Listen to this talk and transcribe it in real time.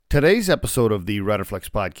Today's episode of the Riderflex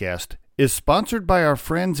podcast is sponsored by our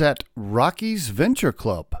friends at Rocky's Venture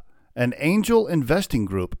Club, an angel investing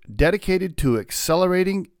group dedicated to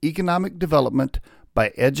accelerating economic development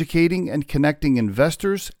by educating and connecting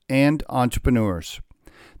investors and entrepreneurs.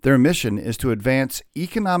 Their mission is to advance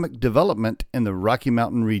economic development in the Rocky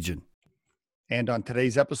Mountain region. And on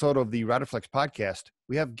today's episode of the Riderflex podcast,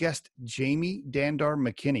 we have guest Jamie Dandar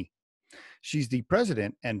McKinney. She's the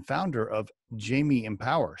president and founder of Jamie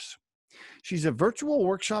Empowers. She's a virtual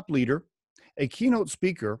workshop leader, a keynote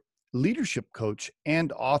speaker, leadership coach,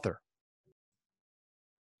 and author.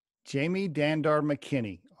 Jamie Dandar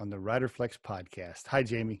McKinney on the Riderflex podcast. Hi,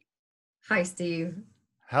 Jamie. Hi, Steve.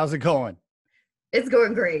 How's it going? It's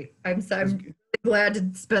going great. I'm glad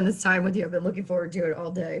to spend this time with you. I've been looking forward to it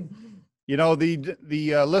all day. You know, the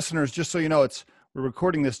listeners, just so you know, we're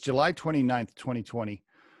recording this July 29th, 2020.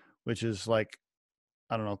 Which is like,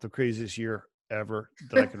 I don't know, the craziest year ever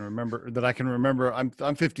that I can remember.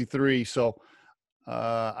 I'm 53. So,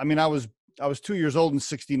 I mean, I was 2 years old in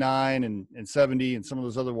 69 and 70 and some of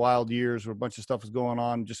those other wild years where a bunch of stuff was going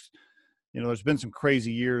on. Just, you know, there's been some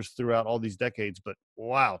crazy years throughout all these decades, but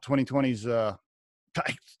wow, 2020's,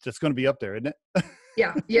 that's going to be up there, isn't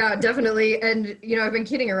it? Yeah, definitely. And, you know, I've been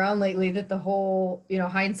kidding around lately that the whole, you know,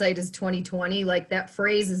 hindsight is 2020, like that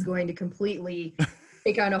phrase is going to completely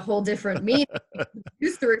take on a whole different meaning. I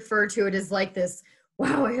used to refer to it as like this,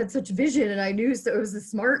 wow, I had such vision and I knew so it was a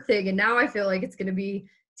smart thing. And now I feel like it's going to be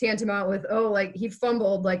tantamount with, oh, like he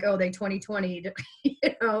fumbled, like, oh, they 2020, you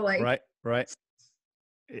know, like. Right.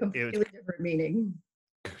 Completely different meaning.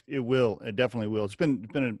 It will. It definitely will. It's been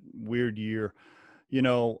a weird year. You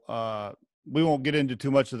know, we won't get into too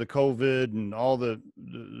much of the COVID and all the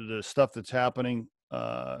stuff that's happening.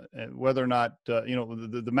 And whether or not, you know,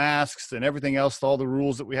 the masks and everything else, all the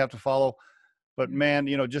rules that we have to follow. But man,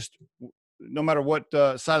 you know, just no matter what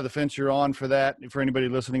side of the fence you're on for that, for anybody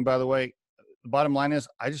listening, by the way, the bottom line is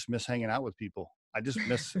I just miss hanging out with people. I just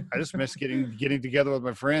miss getting together with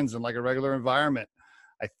my friends in like a regular environment.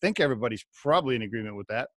 I think everybody's probably in agreement with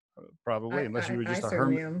that. Probably, unless you were just a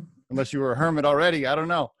hermit. Unless you were a hermit already. I don't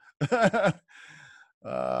know.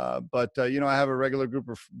 But you know, I have a regular group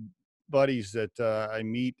of buddies that I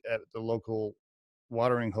meet at the local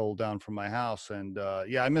watering hole down from my house, and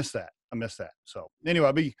yeah, I miss that. So anyway,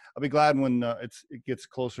 I'll be glad when it gets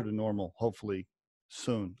closer to normal, hopefully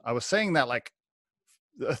soon. I was saying that like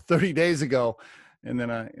 30 days ago, and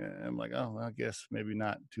then I'm like, oh, well, I guess maybe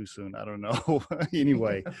not too soon. I don't know.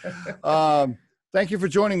 Anyway, thank you for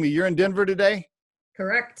joining me. You're in Denver today?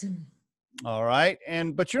 Correct. All right,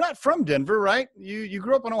 but you're not from Denver, right? You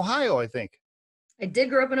grew up in Ohio, I think. I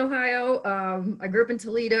did grow up in Ohio. I grew up in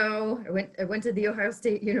Toledo. I went to the Ohio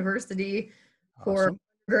State University for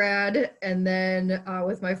grad, and then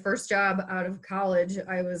with my first job out of college,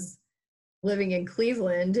 I was living in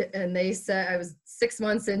Cleveland, and they said I was 6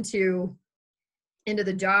 months into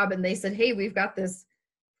the job, and they said, "Hey, we've got this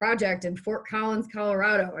project in Fort Collins,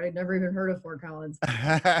 Colorado." I'd never even heard of Fort Collins.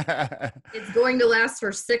 It's going to last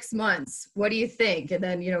for 6 months. What do you think? And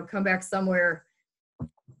then, you know, come back somewhere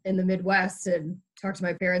in the Midwest and talk to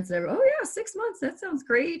my parents and oh yeah, 6 months, that sounds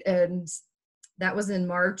great. And that was in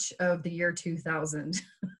March of the year 2000.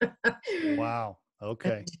 Wow. Okay.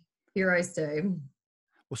 And here I stay.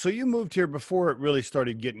 Well, so you moved here before it really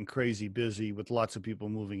started getting crazy busy with lots of people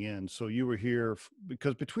moving in. So you were here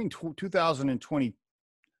because between 2000 and 20,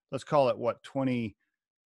 let's call it what, 20,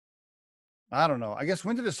 I don't know. I guess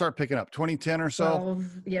when did it start picking up? 2010 or so? 12,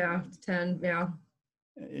 yeah, 10, yeah.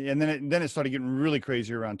 And then it started getting really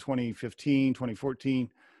crazy around 2015,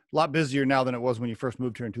 2014. A lot busier now than it was when you first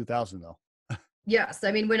moved here in 2000, though. Yes,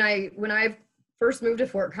 I mean when I first moved to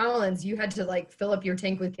Fort Collins, you had to like fill up your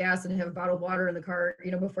tank with gas and have bottled water in the car,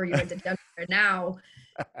 you know, before you went to Denver. And now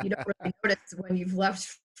you don't really notice when you've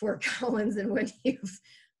left Fort Collins and when you've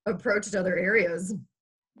approached other areas.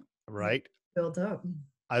 Right. Built up.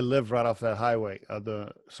 I live right off that highway.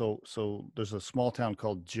 So there's a small town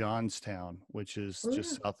called Johnstown, which is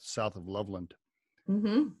just south of Loveland.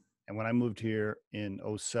 Mm-hmm. And when I moved here in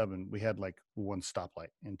 2007, we had like one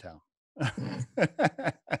stoplight in town.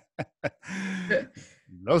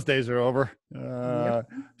 Those days are over.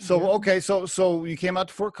 So you came out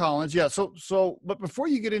to Fort Collins. Yeah. But before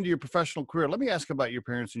you get into your professional career, let me ask about your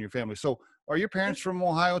parents and your family. So are your parents from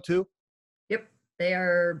Ohio too? Yep. They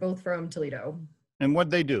are both from Toledo. And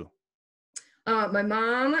what'd they do? My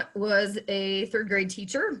mom was a third grade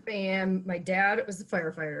teacher and my dad was a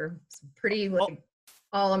firefighter. It's pretty like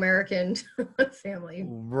all-American family.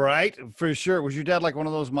 Right, for sure. Was your dad like one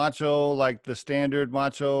of those macho, like the standard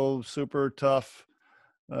macho, super tough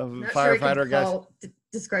firefighter guys?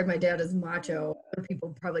 describe my dad as macho. Other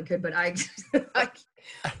people probably could, but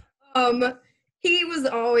um, he was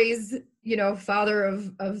always, father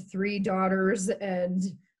of three daughters and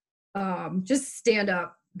just stand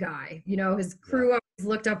up guy. His crew always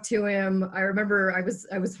looked up to him. I remember I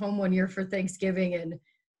was home one year for Thanksgiving,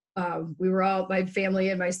 and we were all, my family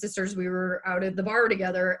and my sisters, we were out at the bar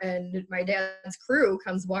together, and my dad's crew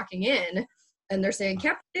comes walking in and they're saying,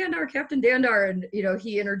 Captain Dandar. And,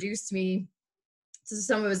 he introduced me to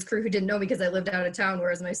some of his crew who didn't know me because I lived out of town,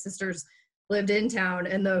 whereas my sisters lived in town.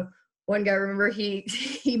 And the one guy, I remember he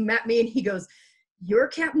met me and he goes, "You're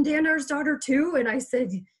Captain Dandar's daughter too?" And I said,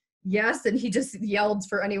 "Yes." And he just yelled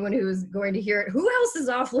for anyone who was going to hear it, "Who else is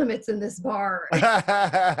off limits in this bar?"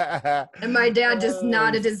 And my dad just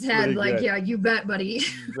nodded his head like, good. "Yeah, you bet, buddy."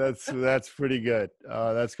 That's pretty good.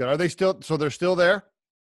 That's good. Are they still, so they're still there?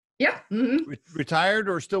 Yeah. Mm-hmm. Retired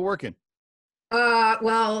or still working?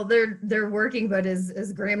 Well, they're working, but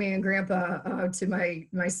as Grammy and Grandpa to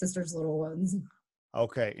my sister's little ones.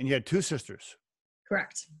 Okay. And you had two sisters?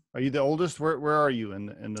 Correct. Are you the oldest? Where are you in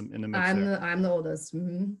the mix? I'm the oldest.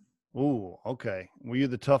 Mm-hmm. Ooh, okay. Were you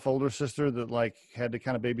the tough older sister that like had to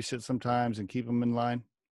kind of babysit sometimes and keep them in line?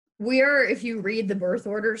 We are, if you read the birth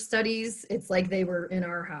order studies, it's like they were in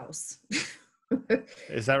our house.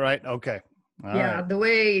 Is that right? Okay. All right. The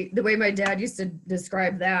way my dad used to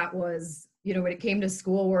describe that was, when it came to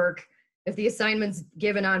schoolwork, if the assignment's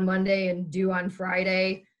given on Monday and due on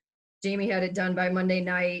Friday, Jamie had it done by Monday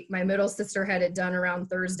night. My middle sister had it done around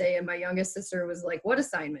Thursday, and my youngest sister was like, "What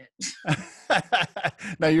assignment?"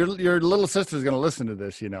 Now your little sister's going to listen to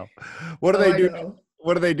this, What do they do?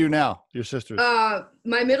 What do they do now? Your sisters?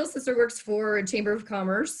 My middle sister works for a Chamber of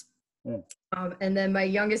Commerce, and then my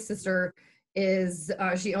youngest sister is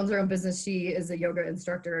she owns her own business. She is a yoga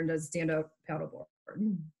instructor and does stand-up paddleboard.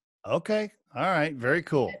 Okay, all right, very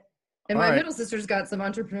cool. And my middle sister's got some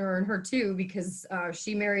entrepreneur in her too, because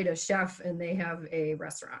she married a chef and they have a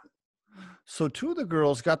restaurant. So two of the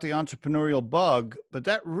girls got the entrepreneurial bug, but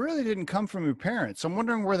that really didn't come from your parents. I'm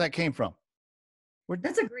wondering where that came from.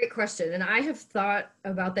 That's a great question. And I have thought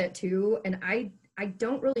about that too. And I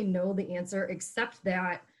don't really know the answer, except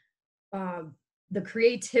that the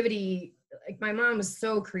creativity, like my mom was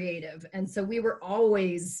so creative. And so we were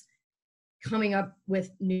always coming up with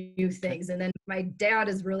new things. And then my dad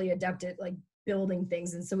is really adept at like building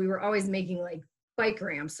things. And so we were always making like bike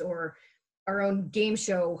ramps or our own game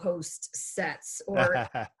show host sets or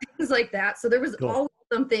things like that. So there was always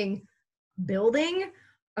something building.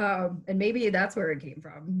 And maybe that's where it came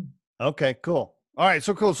from. Okay, cool. All right.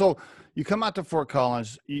 So cool. So you come out to Fort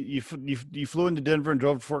Collins, you flew into Denver and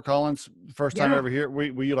drove to Fort Collins first time ever here.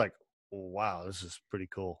 Were you like, oh, wow, this is pretty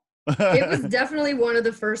cool? It was definitely one of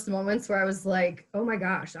the first moments where I was like, oh my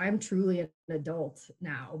gosh, I'm truly an adult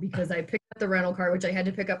now, because I picked up the rental car, which I had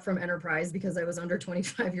to pick up from Enterprise because I was under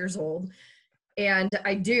 25 years old. And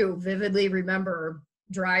I do vividly remember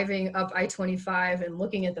driving up I-25 and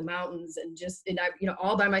looking at the mountains and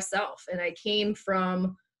all by myself. And I came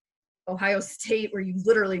from Ohio State, where you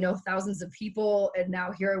literally know thousands of people. And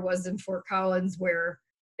now here I was in Fort Collins, where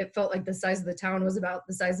it felt like the size of the town was about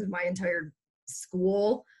the size of my entire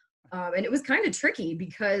school. And it was kind of tricky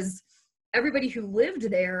because everybody who lived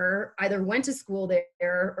there either went to school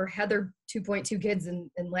there or had their 2.2 kids in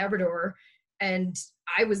Labrador. And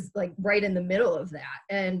I was like right in the middle of that.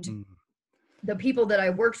 And the people that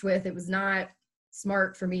I worked with, it was not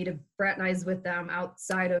smart for me to fraternize with them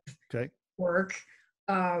outside of work.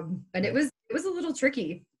 And it was a little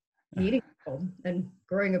tricky meeting people and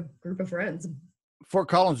growing a group of friends. Fort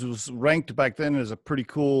Collins was ranked back then as a pretty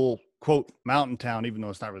cool, quote, mountain town, even though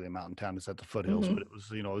it's not really a mountain town. It's at the foothills, but it was,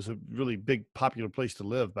 it was a really big, popular place to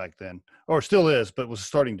live back then, or still is, but was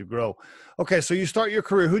starting to grow. Okay. So you start your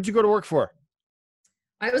career. Who'd you go to work for?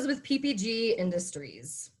 I was with PPG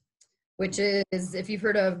Industries, which is, if you've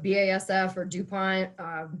heard of BASF or DuPont,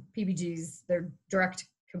 PPG's, they're direct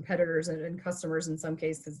competitors and customers in some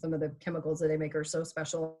cases. Some of the chemicals that they make are so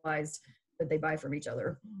specialized that they buy from each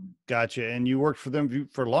other. Gotcha. And you worked for them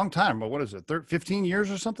for a long time, but what is it, 15 years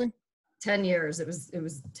or something? 10 years. It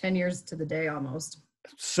was 10 years to the day almost.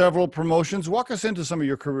 Several promotions. Walk us into some of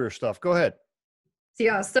your career stuff. Go ahead.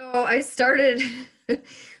 So I started,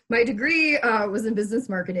 my degree was in business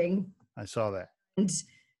marketing. I saw that. And,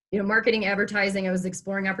 marketing, advertising, I was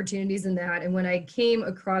exploring opportunities in that. And when I came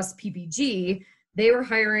across PPG, they were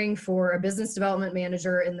hiring for a business development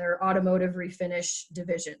manager in their automotive refinish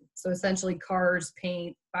division. So essentially cars,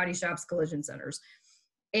 paint, body shops, collision centers.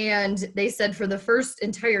 And they said, for the first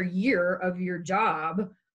entire year of your job,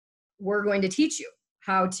 we're going to teach you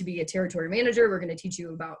how to be a territory manager. We're going to teach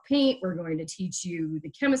you about paint. We're going to teach you the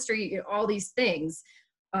chemistry, all these things.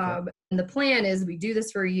 And the plan is we do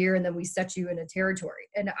this for a year and then we set you in a territory.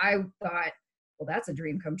 And I thought, well, that's a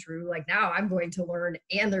dream come true. Like now I'm going to learn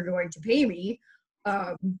and they're going to pay me.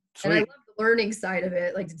 And I love the learning side of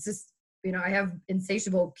it. Like it's just, I have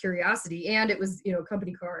insatiable curiosity, and it was,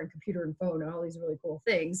 company car and computer and phone and all these really cool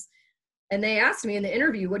things. And they asked me in the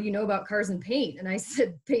interview, what do you know about cars and paint? And I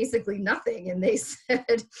said, basically nothing. And they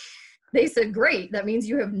said, great. That means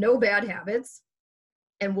you have no bad habits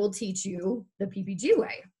and we'll teach you the PPG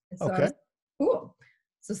way. And so I was, cool.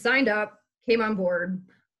 So signed up, came on board.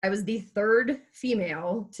 I was the third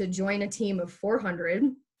female to join a team of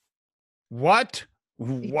 400. What?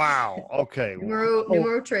 Wow. Okay.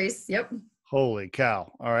 Numero trace. Yep. Holy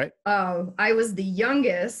cow. All right. I was the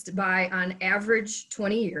youngest by on average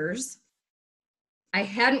 20 years. I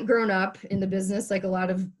hadn't grown up in the business like a lot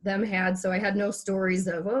of them had. So I had no stories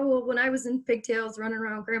of, when I was in pigtails running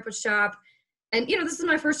around grandpa's shop. And, this is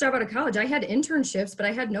my first job out of college. I had internships, but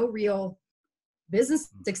I had no real business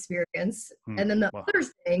experience. And then the other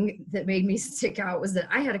thing that made me stick out was that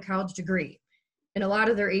I had a college degree, and a lot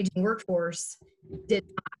of their aging workforce did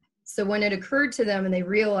not. So when it occurred to them and they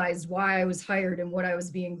realized why I was hired and what I was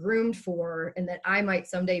being groomed for, and that I might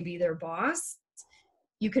someday be their boss,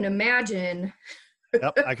 you can imagine.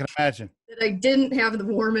 Yep, I can imagine. That I didn't have the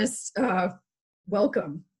warmest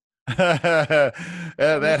welcome. At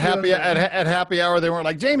happy hour, they weren't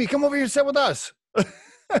like, Jamie, come over here and sit with us.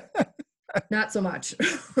 Not so much.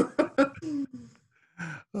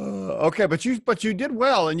 Okay, but you did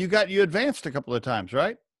well, and you advanced a couple of times,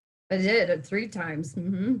 right? I did 3 times.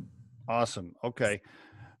 Mm-hmm. Awesome. Okay,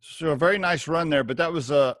 so a very nice run there. But that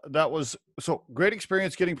was so great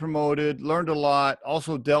experience getting promoted. Learned a lot.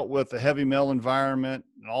 Also dealt with the heavy male environment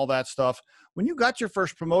and all that stuff. When you got your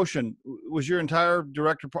first promotion, was your entire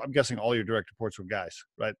direct report? I'm guessing all your direct reports were guys,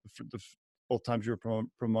 right? Both times you were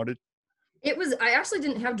promoted. I actually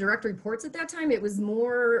didn't have direct reports at that time. It was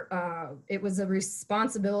more, it was a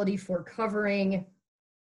responsibility for covering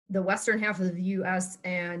the western half of the U.S.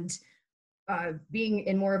 and being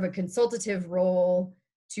in more of a consultative role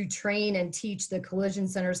to train and teach the collision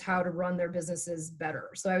centers how to run their businesses better.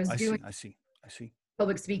 So I was doing I see.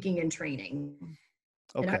 public speaking and training.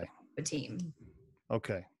 Okay. And I a team.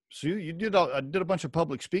 Okay. So you did a bunch of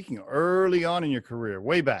public speaking early on in your career,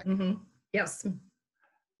 way back. Mm-hmm. Yes.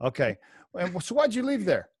 Okay. So why'd you leave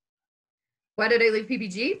there? Why did I leave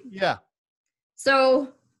PPG? Yeah.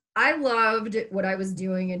 So I loved what I was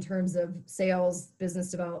doing in terms of sales, business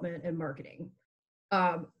development, and marketing.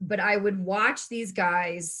 But I would watch these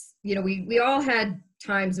guys, we all had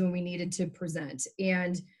times when we needed to present.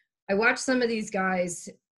 And I watched some of these guys,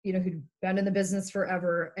 who'd been in the business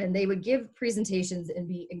forever, and they would give presentations and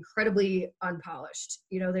be incredibly unpolished.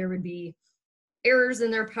 There would be errors in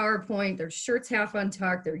their PowerPoint, their shirts half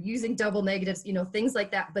untucked, they're using double negatives, things like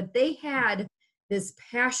that. But they had this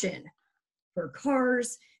passion for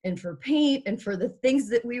cars and for paint and for the things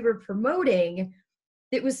that we were promoting.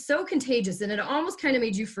 It was so contagious, and it almost kind of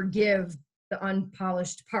made you forgive the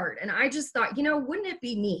unpolished part. And I just thought, wouldn't it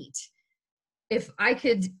be neat if I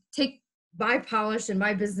could take my polish and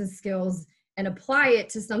my business skills and apply it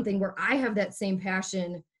to something where I have that same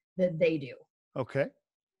passion that they do. Okay.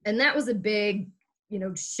 And that was a big,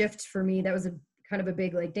 shift for me. That was a kind of a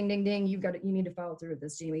big, like, ding, ding, ding. You need to follow through with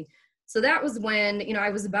this, Jamie. So that was when, I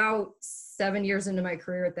was about 7 years into my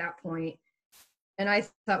career at that point. And I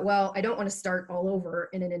thought, well, I don't want to start all over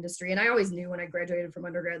in an industry. And I always knew when I graduated from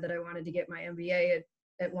undergrad that I wanted to get my MBA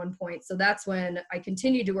at one point. So that's when I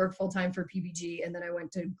continued to work full-time for PPG. And then I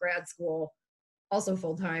went to grad school also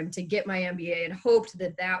full-time to get my MBA, and hoped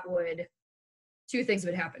that two things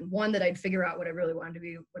would happen. One, that I'd figure out what I really wanted to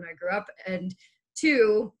be when I grew up. And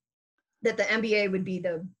 2, that the MBA would be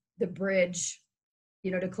the bridge,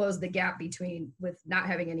 to close the gap with not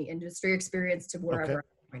having any industry experience to wherever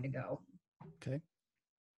I'm going to go.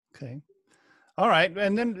 Okay. All right.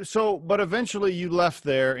 And then, but eventually you left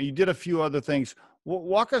there and you did a few other things.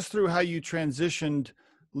 Walk us through how you transitioned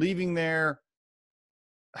leaving there,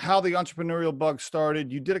 how the entrepreneurial bug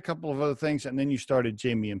started. You did a couple of other things, and then you started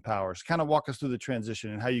Jamie Empowers. Kind of walk us through the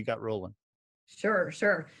transition and how you got rolling. Sure.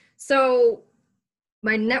 So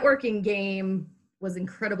my networking game was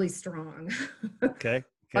incredibly strong. Okay.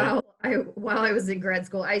 While I was in grad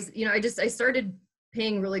school, I started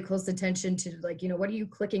paying really close attention to, like, what are you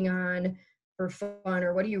clicking on for fun,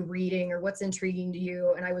 or what are you reading, or what's intriguing to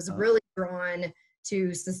you? And I was really drawn to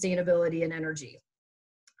sustainability and energy,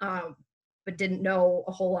 but didn't know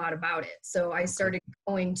a whole lot about it. So I started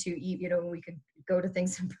going to, when we could go to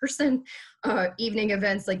things in person, evening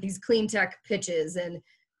events like these clean tech pitches. And,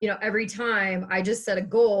 every time I just set a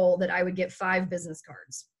goal that I would get 5 business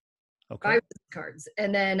cards. Okay. 5 cards.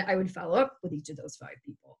 And then I would follow up with each of those 5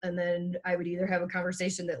 people. And then I would either have a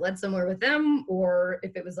conversation that led somewhere with them, or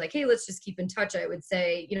if it was like, hey, let's just keep in touch, I would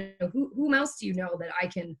say, who else do you know that I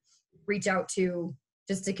can reach out to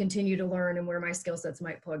just to continue to learn and where my skill sets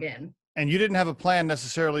might plug in. And you didn't have a plan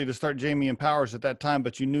necessarily to start Jamie Empowers at that time,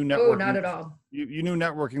 but you knew networking. Oh, not at all. You knew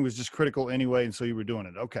networking was just critical anyway, and so you were doing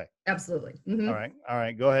it. Okay. Absolutely. Mm-hmm. All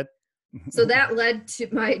right. Go ahead. So that led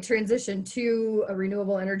to my transition to a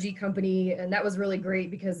renewable energy company. And that was really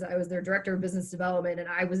great because I was their director of business development. And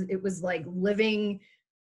it was like living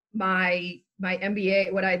my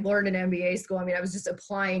MBA, what I learned in MBA school. I mean, I was just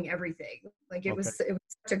applying everything. Like it was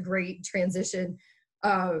such a great transition.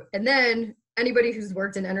 And then anybody who's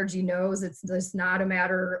worked in energy knows it's just not a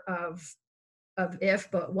matter of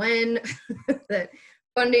if, but when that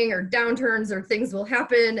funding or downturns or things will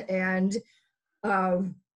happen. And,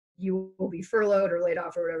 you will be furloughed or laid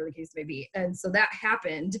off or whatever the case may be. And so that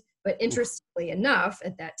happened. But interestingly enough,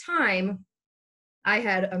 at that time, I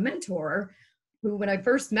had a mentor who, when I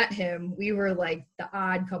first met him, we were like the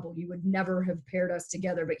odd couple. You would never have paired us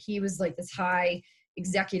together, but he was like this high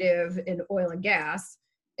executive in oil and gas.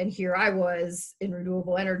 And here I was in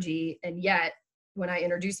renewable energy. And yet when I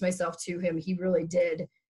introduced myself to him, he really did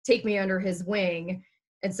take me under his wing.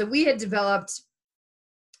 And so we had developed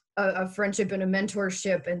a friendship and a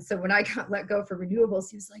mentorship. And so when I got let go for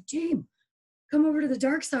renewables, he was like, James, come over to the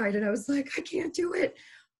dark side. And I was like, I can't do it.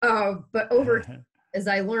 But over as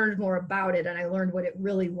I learned more about it and I learned what it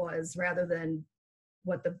really was rather than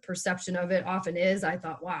what the perception of it often is, I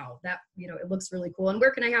thought, wow, that, it looks really cool. And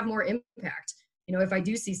where can I have more impact? If I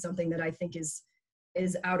do see something that I think is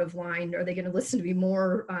out of line, are they going to listen to me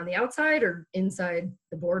more on the outside or inside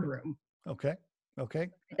the boardroom? Okay.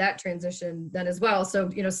 That transition then as well. So,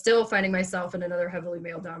 still finding myself in another heavily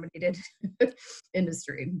male dominated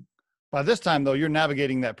industry. By this time though, you're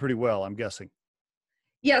navigating that pretty well, I'm guessing.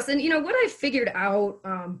 Yes. And what I figured out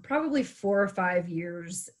probably 4 or 5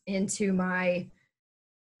 years into my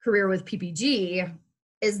career with PPG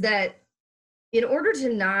is that in order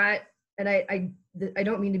to not, and I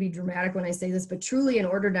don't mean to be dramatic when I say this, but truly in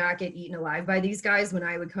order to not get eaten alive by these guys, when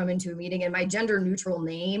I would come into a meeting and my gender neutral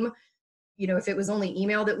name, if it was only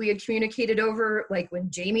email that we had communicated over, like when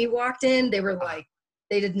Jamie walked in, they were like,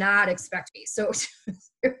 they did not expect me. So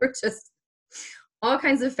there were just all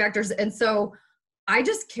kinds of factors. And so I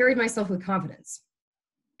just carried myself with confidence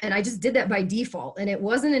and I just did that by default. And it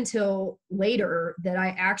wasn't until later that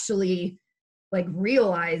I actually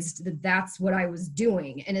realized that that's what I was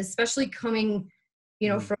doing. And especially coming,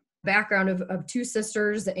 from a background of 2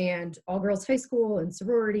 sisters and all girls high school and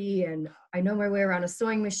sorority, and I know my way around a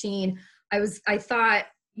sewing machine. I thought,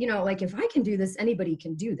 if I can do this, anybody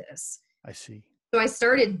can do this. I see. So I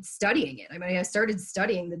started studying it. I mean, I started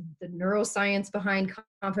studying the neuroscience behind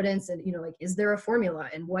confidence and, is there a formula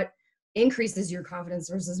and what increases your confidence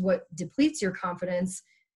versus what depletes your confidence?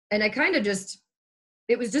 And I kind of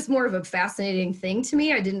it was just more of a fascinating thing to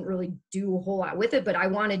me. I didn't really do a whole lot with it, but I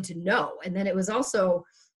wanted to know. And then it was also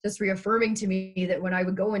just reaffirming to me that when I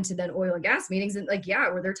would go into then oil and gas meetings and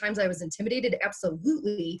were there times I was intimidated?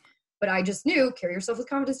 Absolutely. But I just knew, carry yourself with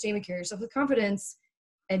confidence, Jamie, carry yourself with confidence,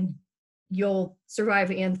 and you'll survive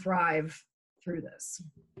and thrive through this.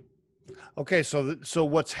 Okay. So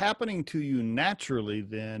what's happening to you naturally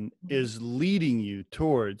then is leading you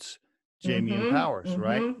towards Jamie Empowers,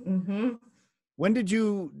 right? Mm-hmm. When did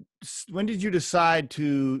you decide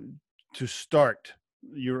to start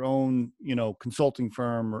your own, consulting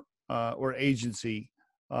firm or agency?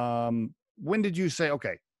 When did you say,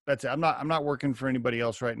 okay, that's it. I'm not working for anybody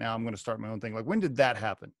else right now. I'm going to start my own thing. When did that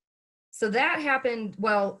happen? So that happened.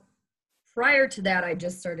 Well, prior to that, I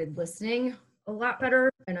just started listening a lot better.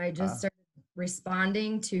 And I just started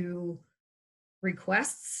responding to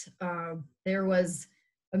requests. There was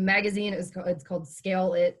a magazine. It's called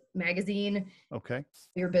Scale It Magazine. Okay.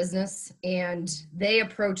 Your business. And they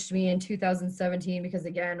approached me in 2017 because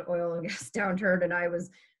again, oil and gas downturn. And I was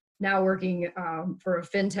now working for a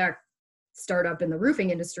fintech startup in the roofing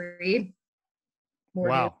industry.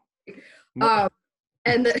 Wow.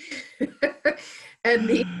 And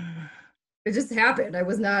it just happened. I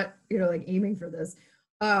was not, aiming for this.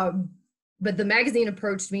 But the magazine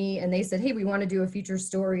approached me and they said, hey, we want to do a feature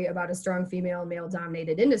story about a strong female male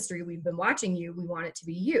dominated industry. We've been watching you. We want it to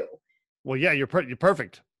be you. Well, yeah, you're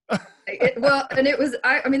perfect. And it was,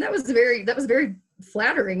 that was very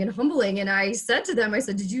flattering and humbling. And I said to them,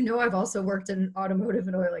 did you know I've also worked in automotive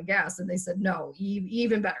and oil and gas? And they said, no,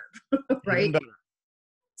 even better. Right. Even better.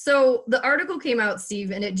 So the article came out, Steve,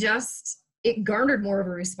 and it garnered more of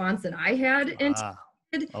a response than I had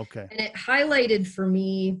anticipated. Okay. And it highlighted for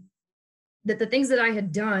me that the things that I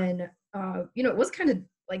had done it was kind of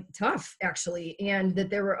like tough actually. And that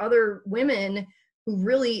there were other women who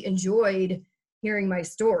really enjoyed hearing my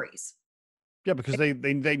stories. Yeah, because they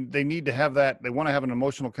need to have that. They want to have an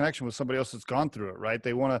emotional connection with somebody else that's gone through it, right?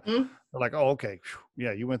 They want to. Mhm. They're like, oh, okay,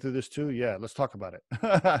 yeah, you went through this too. Yeah, let's talk about it.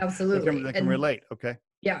 Absolutely. They can relate. Okay.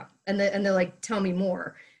 Yeah. And they're like, tell me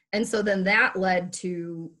more. And so then that led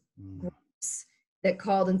to groups that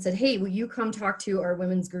called and said, hey, will you come talk to our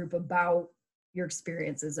women's group about your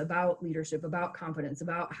experiences, about leadership, about confidence,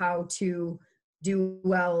 about how to do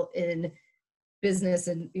well in business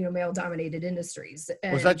and, male dominated industries.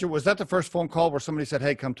 And Was that the first phone call where somebody said,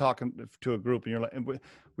 hey, come talk to a group, and you're like,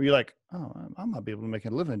 were you like, oh, I might be able to make a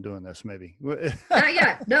living doing this, maybe? Not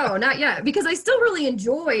yet. No, not yet. Because I still really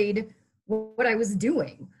enjoyed what I was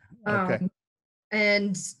doing. Okay.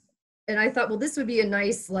 And I thought, well, this would be a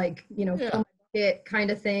nice, like, Yeah. film hit kind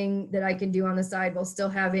of thing that I can do on the side while still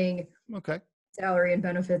having Okay. salary and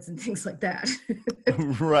benefits and things like that.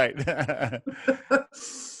 Right.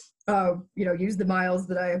 Use the miles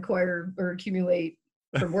that I acquire or accumulate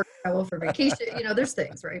from work travel for vacation. There's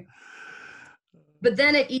things, right? But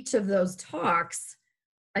then at each of those talks,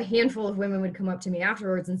 a handful of women would come up to me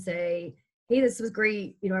afterwards and say, hey, this was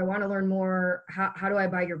great. I want to learn more. How do I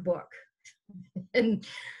buy your book? And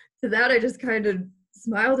to that, I just kind of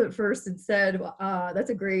smiled at first and said,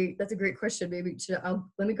 that's a great question. Maybe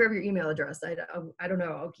let me grab your email address. I don't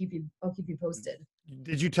know. I'll keep you posted.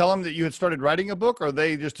 Did you tell them that you had started writing a book, or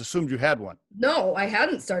they just assumed you had one? No, I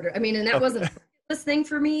hadn't started. I mean, and that wasn't this thing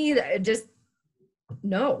for me.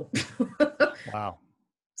 No. Wow.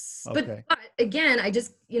 Okay. But again, I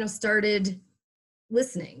just, started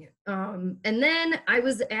listening. And then I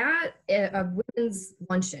was at a women's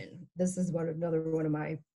luncheon. This is another one of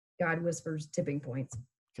my God whispers tipping points.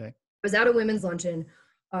 Okay. I was at a women's luncheon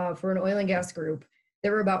for an oil and gas group.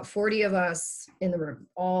 There were about 40 of us in the room,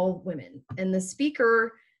 all women. And the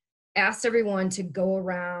speaker asked everyone to go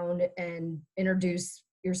around and introduce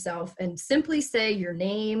yourself and simply say your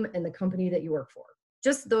name and the company that you work for.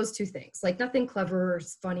 Just those two things, like nothing clever or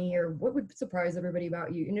funny or what would surprise everybody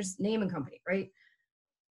about you, and just name and company, right?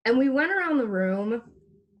 And we went around the room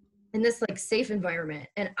in this like safe environment,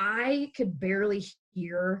 and I could barely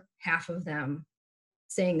hear half of them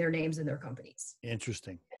saying their names and their companies.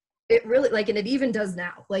 Interesting. It really, and it even does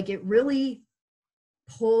now, it really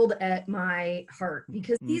pulled at my heart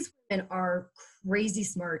because these women are crazy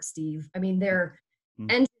smart, Steve. I mean, they're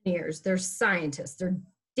engineers, they're scientists, they're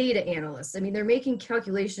data analysts. I mean, they're making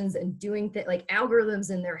calculations and doing algorithms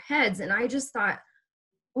in their heads. And I just thought,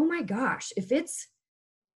 oh my gosh, if it's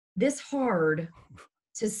this hard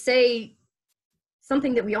to say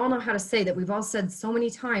something that we all know how to say, that we've all said so many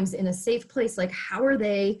times in a safe place, how are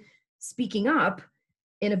they speaking up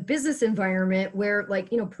in a business environment where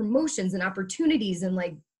promotions and opportunities and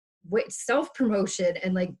self-promotion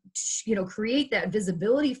and create that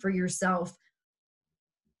visibility for yourself,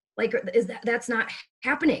 that's not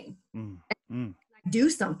happening.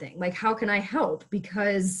 Do something, how can I help?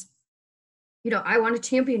 Because I want to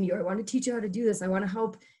champion you, I want to teach you how to do this, I want to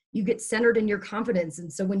help you get centered in your confidence.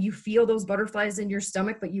 And so when you feel those butterflies in your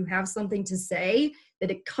stomach, but you have something to say,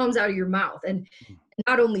 that it comes out of your mouth. And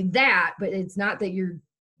not only that, but it's not that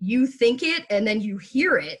you think it and then you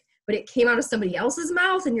hear it, but it came out of somebody else's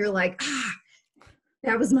mouth and you're like,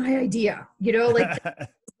 that was my idea.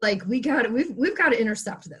 We've got to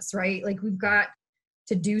intercept this, right? We've got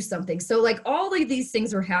to do something. So all of these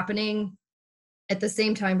things were happening at the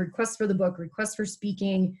same time. Requests for the book, requests for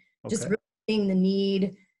speaking, just really seeing the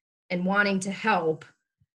need and wanting to help.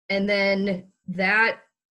 And then that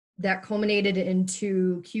culminated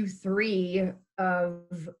into Q3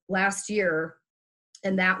 of last year.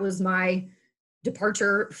 And that was my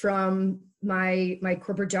departure from my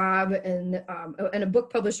corporate job. And a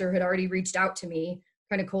book publisher had already reached out to me,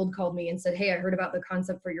 kind of cold called me and said, hey, I heard about the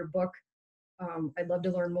concept for your book. I'd love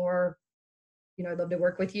to learn more. I'd love to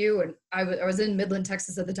work with you. And I was in Midland,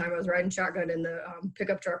 Texas at the time. I was riding shotgun in the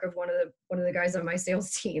pickup truck of one of the guys on my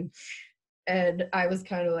sales team. And I was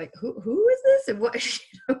kind of like, who is this? And what,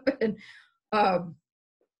 and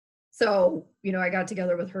so, I got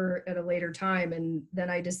together with her at a later time. And then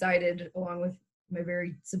I decided, along with my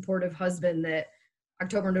very supportive husband, that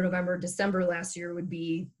October, November, December last year would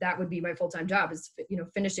be my full-time job, is,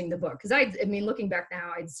 finishing the book. Cause I mean, looking back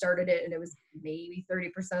now, I'd started it and it was maybe 30%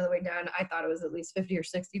 of the way done. I thought it was at least 50 or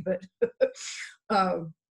 60, but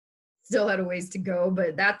still had a ways to go,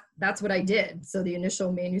 but that's what I did. So the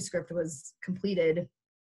initial manuscript was completed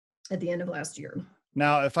at the end of last year.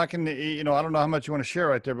 Now, if I can, I don't know how much you want to share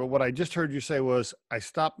right there, but what I just heard you say was, I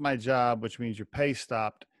stopped my job, which means your pay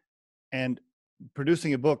stopped, and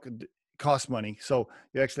producing a book cost money. So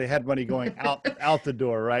you actually had money going out the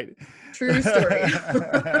door, right? True story.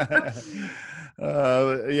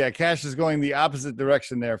 Yeah, cash is going the opposite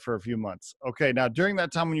direction there for a few months. Okay, now during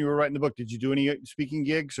that time when you were writing the book, did you do any speaking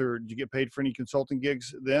gigs, or did you get paid for any consulting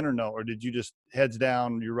gigs then, or no? Or did you just heads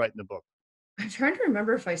down, you're writing the book? I'm trying to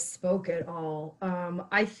remember if I spoke at all.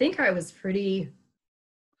 I think I was pretty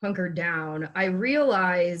hunkered down. I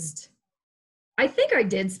think I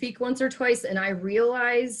did speak once or twice, and I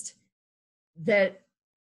realized that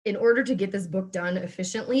in order to get this book done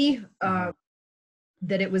efficiently,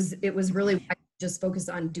 that it was really why I just focused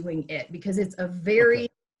on doing it, because it's a very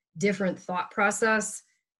different thought process,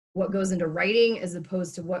 what goes into writing as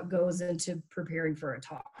opposed to what goes into preparing for a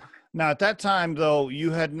talk. Now, at that time, though,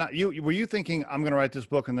 you had not, were you thinking, I'm going to write this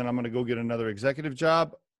book and then I'm going to go get another executive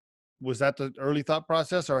job? Was that the early thought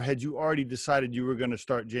process, or had you already decided you were going to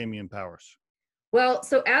start Jamie Empowers? Well,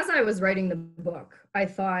 so as I was writing the book, I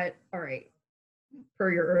thought, all right,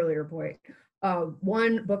 per your earlier point,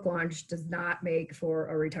 one book launch does not make for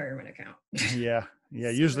a retirement account. Yeah.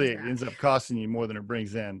 Usually it ends up costing you more than it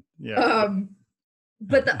brings in. Yeah.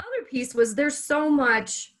 But the other piece was there's so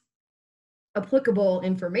much applicable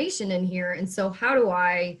information in here. And so how do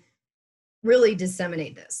I really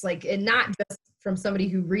disseminate this? Like, and not just from somebody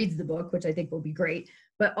who reads the book, which I think will be great,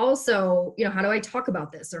 but also, how do I talk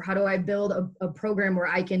about this? Or how do I build a program where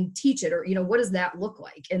I can teach it? Or, what does that look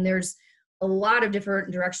like? And there's a lot of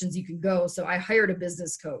different directions you can go. So I hired a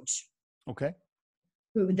business coach. Okay.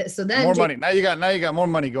 So then more money. Now you got more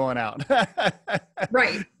money going out.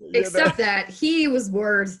 Right. Except that he was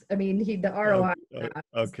worth, the ROI.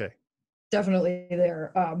 Okay. Definitely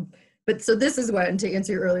there. But so this is when, to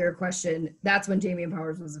answer your earlier question, that's when Jamie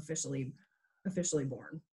Empowers was officially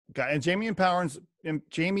born. Okay. And Jamie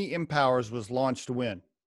Empowers was launched when?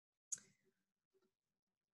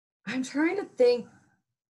 I'm trying to think.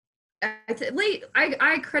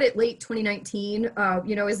 I credit late 2019.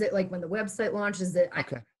 Is it like when the website launched? Is it?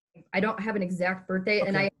 Okay. I don't have an exact birthday,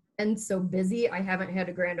 and I am so busy. I haven't had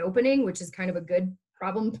a grand opening, which is kind of a good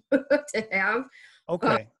problem to have.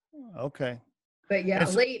 Okay. But yeah,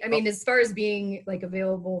 late. As far as being like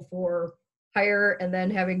available for hire and then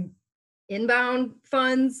having inbound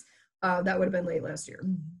funds, that would have been late last year.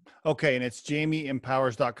 Okay, and it's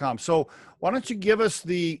jamieempowers.com. So why don't you give us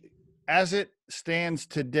as it stands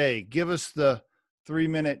today, give us the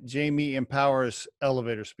 3-minute Jamie Empowers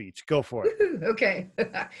elevator speech. Go for it. Okay.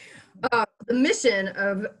 The mission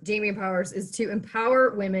of Jamie Empowers is to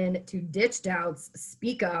empower women to ditch doubts,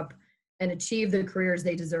 speak up, and achieve the careers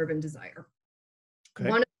they deserve and desire. Okay.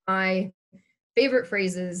 One of my favorite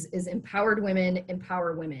phrases is empowered women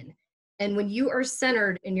empower women. And when you are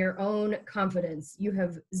centered in your own confidence, you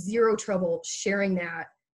have zero trouble sharing that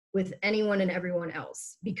with anyone and everyone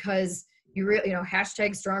else, because you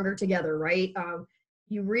hashtag stronger together, right?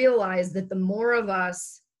 You realize that the more of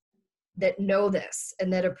us that know this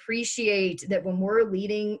and that appreciate that when we're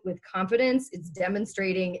leading with confidence, it's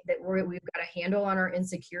demonstrating that we've got a handle on our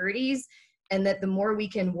insecurities, and that the more we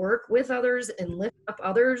can work with others and lift up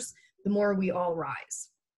others, the more we all rise.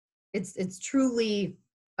 It's truly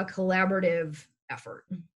a collaborative effort.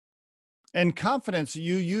 And confidence,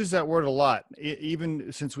 you use that word a lot,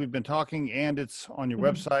 even since we've been talking, and it's on your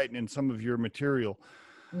website and in some of your material.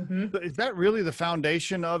 Is that really the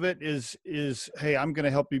foundation of it? Is hey, I'm going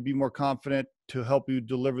to help you be more confident to help you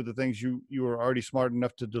deliver the things you are already smart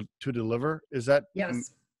enough to deliver? Is that?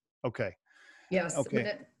 Yes. Okay. Yes.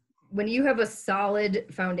 Okay. When you have a solid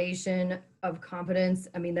foundation of confidence,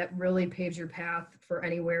 that really paves your path for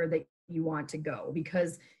anywhere that you want to go,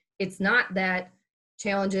 because it's not that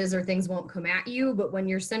challenges or things won't come at you, but when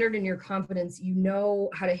you're centered in your confidence, you know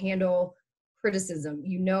how to handle criticism,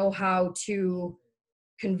 you know how to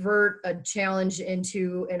convert a challenge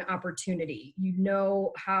into an opportunity, you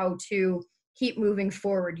know how to keep moving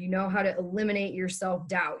forward, you know how to eliminate your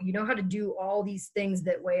self-doubt, you know how to do all these things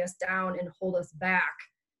that weigh us down and hold us back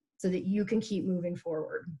so that you can keep moving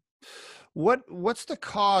forward. What's the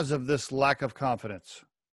cause of this lack of confidence?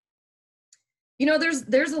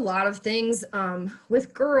 There's a lot of things.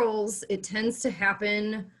 With girls, it tends to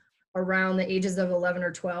happen around the ages of 11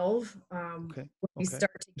 or 12. When you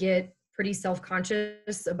start to get pretty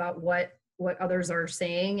self-conscious about what others are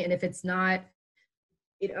saying. And if it's not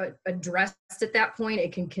addressed at that point,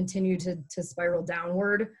 it can continue to spiral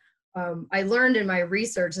downward. I learned in my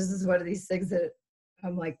research, this is one of these things that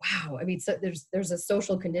I'm like, wow. So there's a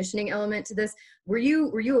social conditioning element to this. Were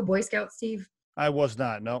you a Boy Scout, Steve? I was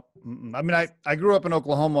not. No. I grew up in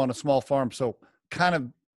Oklahoma on a small farm, so kind of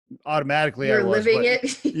automatically you're living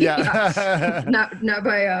it. Yeah. not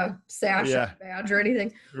by a sash or badge or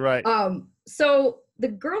anything. Right. So the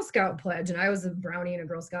Girl Scout pledge, and I was a Brownie and a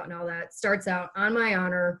Girl Scout and all that, starts out, on my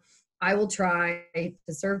honor, I will try to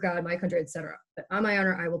serve God, my country, etc. But on my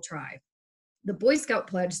honor, I will try. The Boy Scout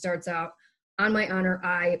pledge starts out, on my honor,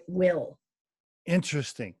 I will.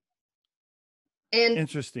 Interesting. And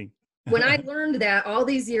interesting. When I learned that all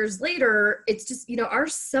these years later, it's just, our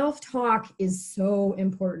self-talk is so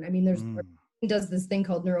important. I mean, does this thing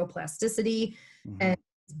called neuroplasticity, and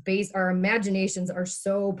our imaginations are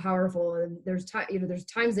so powerful, and there's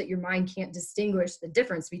times that your mind can't distinguish the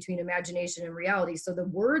difference between imagination and reality. So the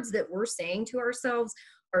words that we're saying to ourselves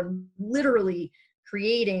are literally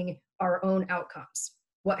creating our own outcomes,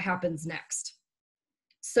 what happens next.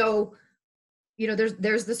 So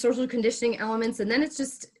there's the social conditioning elements, and then it's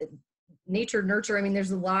just nature, nurture. I mean,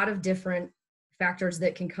 there's a lot of different factors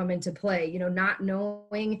that can come into play. Not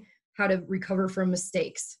knowing how to recover from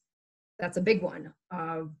mistakes. That's a big one.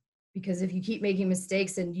 Because if you keep making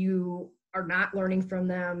mistakes and you are not learning from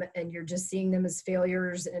them and you're just seeing them as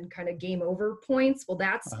failures and kind of game over points, well,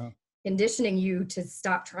 that's conditioning you to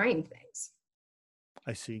stop trying things.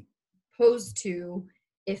 I see. Opposed to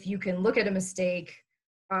if you can look at a mistake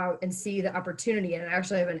and see the opportunity. And I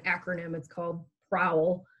actually have an acronym. It's called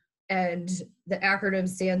PROWL. And the acronym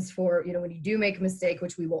stands for, when you do make a mistake,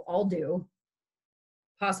 which we will all do,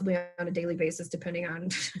 possibly on a daily basis, depending on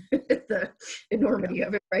the enormity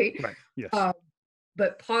of it, right? Right, yes.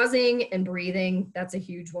 But pausing and breathing, that's a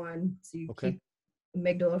huge one. So you keep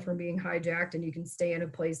amygdala from being hijacked, and you can stay in a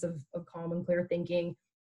place of calm and clear thinking.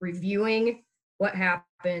 Reviewing what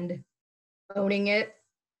happened, owning it,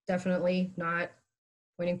 definitely not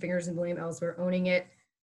pointing fingers and blame elsewhere, owning it,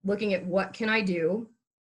 looking at what can I do,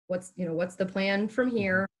 what's the plan from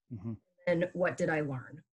here, and what did I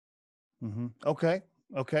learn. Okay,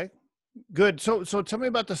 good. So tell me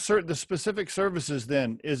about the specific services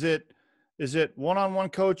then. Is it one-on-one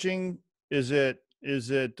coaching? Is it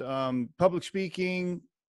public speaking?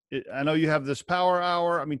 I know you have this power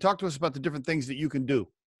hour. I mean, talk to us about the different things that you can do.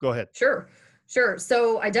 Go ahead. Sure.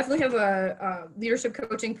 So I definitely have a leadership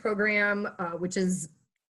coaching program, which is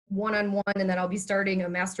one-on-one, and then I'll be starting a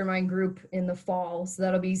mastermind group in the fall. So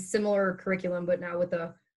that'll be similar curriculum, but now with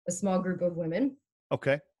a small group of women.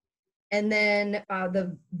 Okay. And then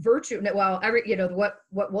the virtual,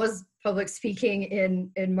 what was public speaking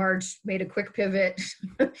in March made a quick pivot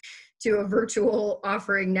to a virtual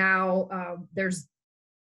offering now. There's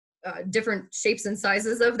different shapes and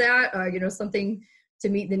sizes of that, something to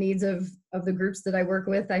meet the needs of the groups that I work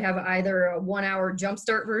with. I have either a 1-hour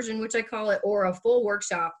jumpstart version, which I call it, or a full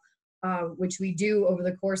workshop, which we do over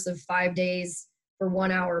the course of 5 days for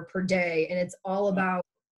 1 hour per day. And it's all about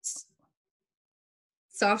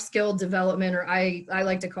soft skill development, or I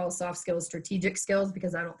like to call soft skills strategic skills,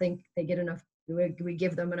 because I don't think they get enough, we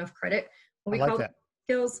give them enough credit when we call them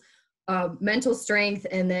skills. Mental strength,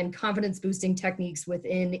 and then confidence boosting techniques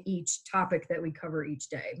within each topic that we cover each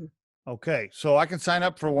day. Okay, so I can sign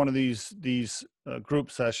up for one of these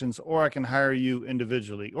group sessions, or I can hire you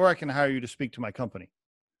individually, or I can hire you to speak to my company.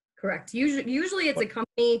 Correct. Usually it's a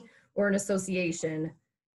company or an association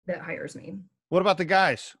that hires me. What about the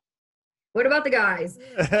guys? What about the guys?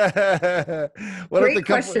 Great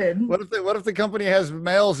question. What if the company has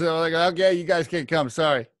males that are like, okay, you guys can't come,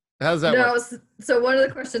 sorry. How's that work? So one of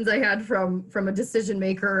the questions I had from a decision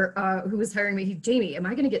maker who was hiring me, Jamie, am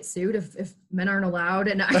I going to get sued if men aren't allowed?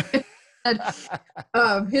 And I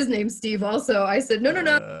had, his name's Steve also. I said,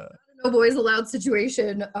 no, boys allowed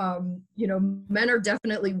situation. Men are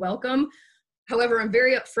definitely welcome. However, I'm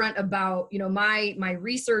very upfront about, my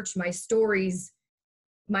research, my stories,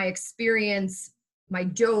 my experience, my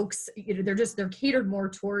jokes, they're catered more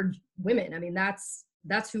toward women. I mean, that's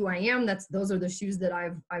who I am. Those are the shoes that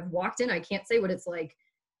I've walked in. I can't say what it's like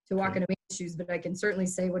to walk in a man's shoes, but I can certainly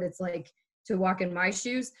say what it's like to walk in my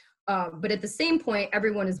shoes. But at the same point,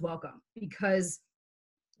 everyone is welcome, because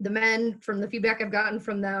the men, from the feedback I've gotten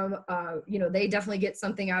from them, they definitely get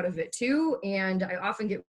something out of it too. And I often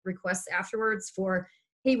get requests afterwards for,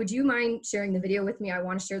 hey, would you mind sharing the video with me? I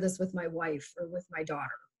want to share this with my wife or with my daughter.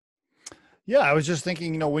 Yeah, I was just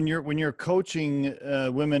thinking, when you're coaching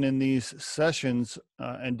women in these sessions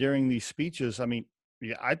and during these speeches, I mean,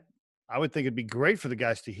 yeah, I would think it'd be great for the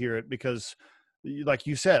guys to hear it, because like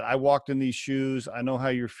you said, I walked in these shoes. I know how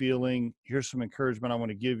you're feeling. Here's some encouragement I want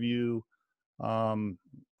to give you. I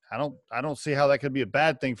don't see how that could be a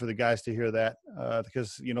bad thing for the guys to hear that,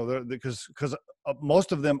 because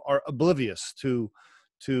most of them are oblivious to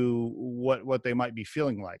what they might be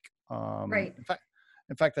feeling like. Right.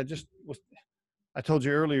 In fact, I told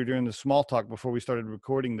you earlier during the small talk before we started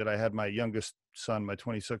recording that I had my youngest son, my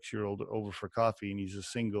 26-year-old, over for coffee, and he's a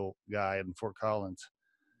single guy in Fort Collins.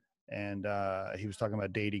 and he was talking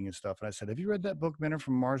about dating and stuff. And I said, "Have you read that book, Men Are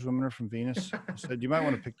From Mars, Women Are From Venus?" I said, "You might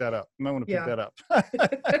want to pick that up. You might want to pick Yeah. that up."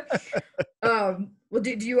 Well,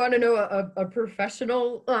 do you want to know a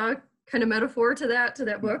professional kind of metaphor to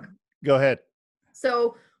that book? Go ahead.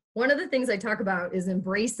 So one of the things I talk about is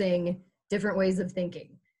embracing different ways of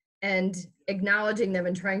thinking and acknowledging them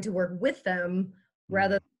and trying to work with them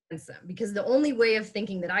rather than against them. Because the only way of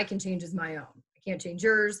thinking that I can change is my own. I can't change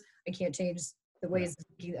yours. I can't change the ways of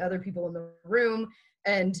thinking of other people in the room.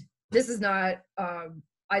 And this is not,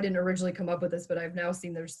 I didn't originally come up with this, but I've now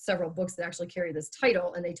seen there's several books that actually carry this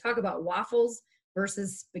title, and they talk about waffles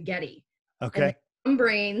versus spaghetti. Okay. And some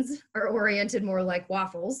brains are oriented more like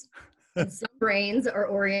waffles, and some brains are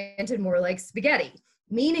oriented more like spaghetti,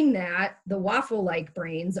 meaning that the waffle-like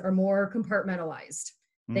brains are more compartmentalized.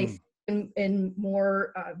 They think in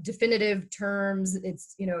more definitive terms.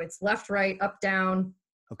 It's left, right, up, down.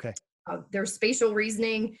 Okay. Their spatial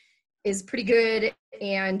reasoning is pretty good,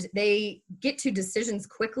 and they get to decisions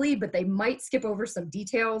quickly, but they might skip over some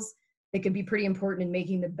details that could be pretty important in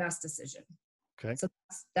making the best decision. Okay. So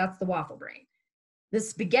that's the waffle brain. The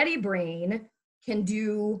spaghetti brain can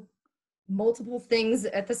do multiple things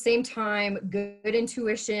at the same time: good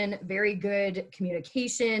intuition, very good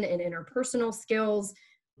communication and interpersonal skills.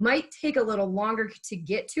 Might take a little longer to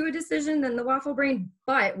get to a decision than the waffle brain,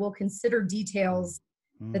 but will consider details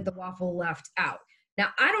that the waffle left out. Now,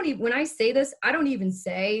 when I say this, I don't even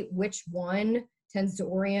say which one tends to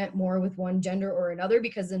orient more with one gender or another,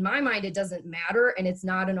 because in my mind, it doesn't matter, and it's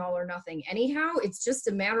not an all or nothing anyhow. It's just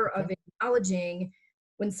a matter of acknowledging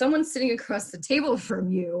when someone's sitting across the table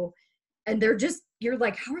from you and you're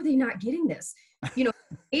like, how are they not getting this?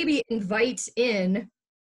 Maybe invite in, and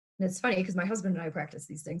it's funny because my husband and I practice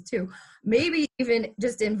these things too. Maybe even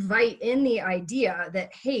just invite in the idea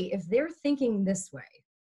that, hey, if they're thinking this way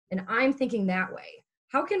and I'm thinking that way,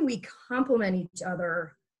 how can we complement each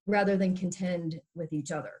other rather than contend with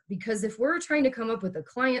each other? Because if we're trying to come up with a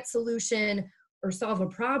client solution or solve a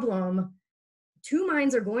problem, two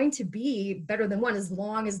minds are going to be better than one as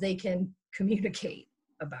long as they can communicate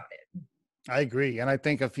about it. I agree. And I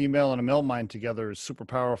think a female and a male mind together is super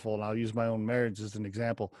powerful. And I'll use my own marriage as an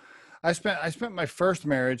example. I spent my first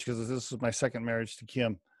marriage, because this is my second marriage to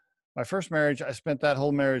Kim. My first marriage, I spent that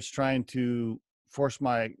whole marriage trying to force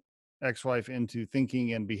my ex-wife into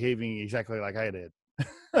thinking and behaving exactly like I did.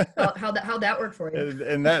 How'd that work for you?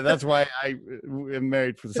 And that's why I am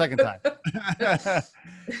married for the second time.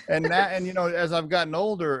 and as I've gotten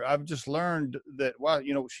older, I've just learned that, well,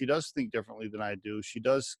 she does think differently than I do. She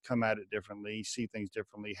does come at it differently, see things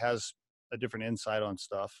differently, has a different insight on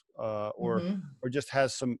stuff, or just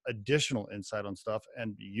has some additional insight on stuff.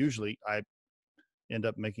 And usually I end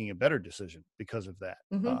up making a better decision because of that,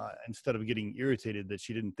 instead of getting irritated that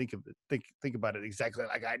she didn't think about it exactly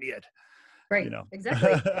like I did. Right.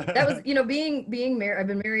 Exactly. That was, being married. I've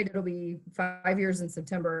been married. It'll be 5 years in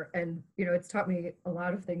September. And, it's taught me a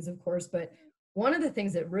lot of things, of course. But one of the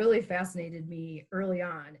things that really fascinated me early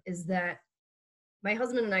on is that my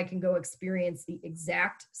husband and I can go experience the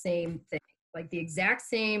exact same thing, like the exact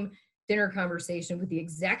same dinner conversation with the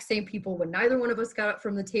exact same people. When neither one of us got up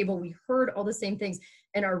from the table, we heard all the same things,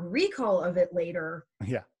 and our recall of it later.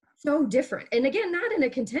 Yeah. So different. And again, not in a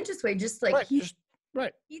contentious way, just like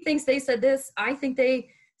right. He thinks they said this, I think they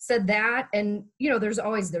said that. And, there's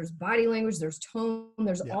body language, there's tone,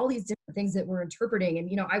 there's all these different things that we're interpreting.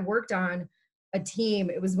 And, I worked on a team.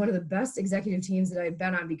 It was one of the best executive teams that I've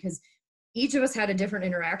been on, because each of us had a different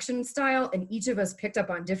interaction style and each of us picked up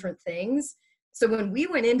on different things. So when we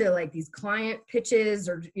went into like these client pitches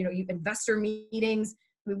or, investor meetings,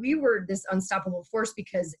 we were this unstoppable force,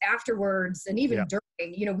 because afterwards and even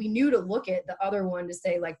during, we knew to look at the other one to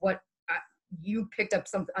say, like, what you picked up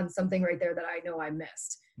on something right there that I know I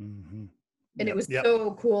missed. And it was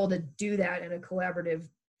so cool to do that in a collaborative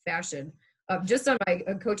fashion. Just on my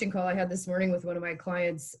coaching call I had this morning with one of my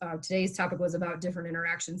clients, today's topic was about different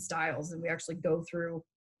interaction styles. And we actually go through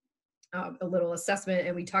a little assessment,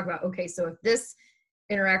 and we talk about, okay, so if this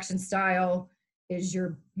interaction style is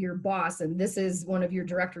your boss, and this is one of your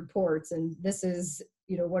direct reports, and this is,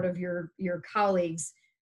 one of your colleagues,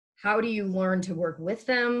 how do you learn to work with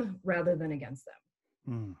them rather than against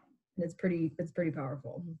them? And it's pretty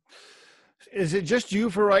powerful. Is it just you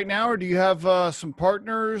for right now, or do you have some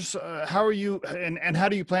partners? How are you, and how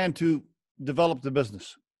do you plan to develop the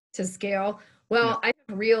business? To scale? Well, I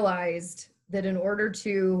have realized that in order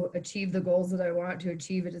to achieve the goals that I want to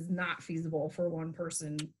achieve, it is not feasible for one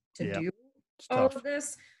person to do all of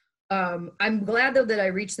this. I'm glad though that I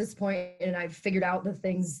reached this point and I've figured out the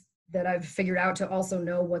things that I've figured out to also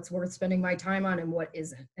know what's worth spending my time on and what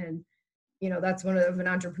isn't. And that's one of an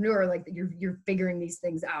entrepreneur, like you're figuring these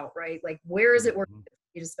things out, right? Like, where is it worth it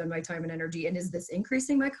for me to spend my time and energy? And is this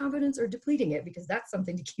increasing my confidence or depleting it? Because that's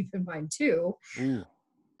something to keep in mind too. Ooh,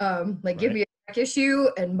 Give me a back issue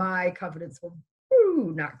and my confidence will,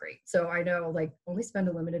 not great. So I know, like, only spend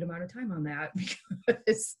a limited amount of time on that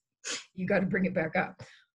because you got to bring it back up.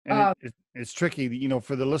 And it's tricky,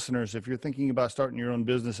 for the listeners, if you're thinking about starting your own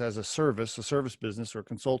business as a service business or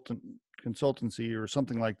consultancy or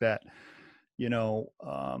something like that, you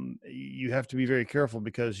have to be very careful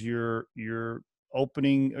because you're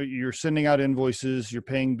sending out invoices, you're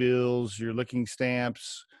paying bills, you're licking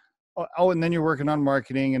stamps. Oh, and then you're working on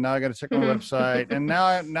marketing, and now I got to check my website, and now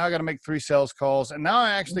I got to make 3 sales calls, and now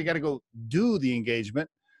I actually got to go do the engagement.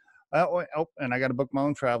 And I got to book my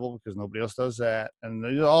own travel because nobody else does that,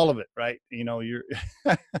 and all of it, right? You're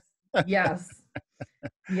Yes.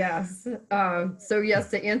 So yes,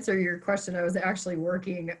 to answer your question, I was actually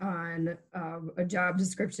working on a job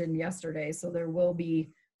description yesterday, so there will be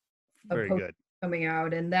a very post good coming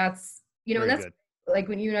out, and that's very that's good. like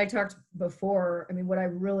when you and I talked before. I mean, what I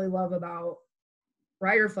really love about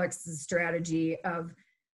RiderFlex's strategy of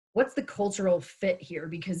what's the cultural fit here,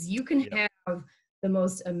 because you can have the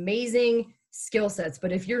most amazing skill sets,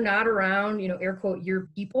 but if you're not around, air quote, your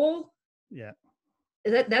people,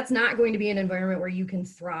 that's not going to be an environment where you can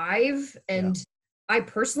thrive. And I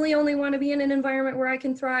personally only want to be in an environment where I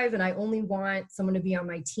can thrive, and I only want someone to be on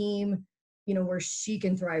my team, where she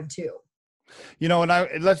can thrive too. And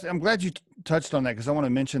I'm glad you touched on that, because I want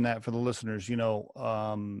to mention that for the listeners.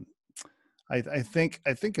 I think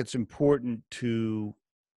it's important to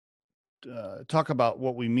talk about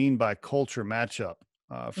what we mean by culture matchup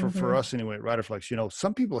for us anyway at RiderFlex.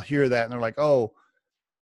 Some people hear that and they're like, oh,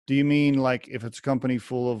 do you mean like if it's a company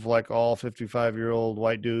full of like all 55-year-old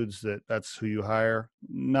white dudes that's who you hire?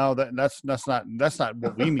 No, that's not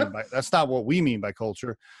what we mean by that's not what we mean by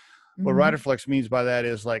culture. What RiderFlex means by that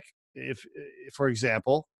is, like, if for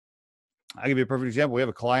example, I'll give you a perfect example. We have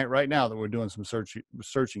a client right now that we're doing some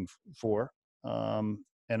searching for.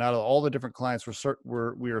 And out of all the different clients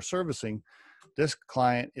we are servicing, this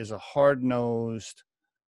client is a hard-nosed,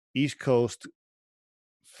 East Coast,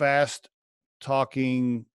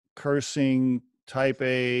 fast-talking, cursing, type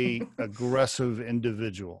A, aggressive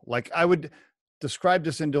individual. Like, I would describe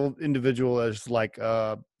this individual as like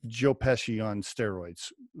Joe Pesci on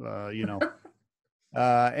steroids,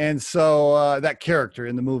 and so that character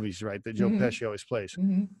in the movies, right, that Joe Pesci always plays.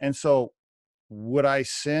 And so would I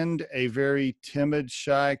send a very timid,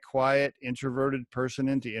 shy, quiet, introverted person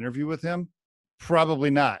in to interview with him? Probably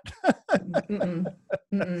not.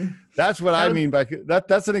 That's what I mean by that.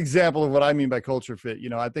 That's an example of what I mean by culture fit.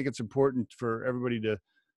 I think it's important for everybody to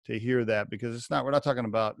hear that, because we're not talking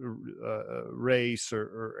about race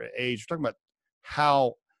or age. We're talking about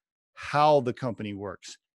how the company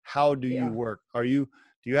works. How do you work? Do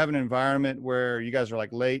you have an environment where you guys are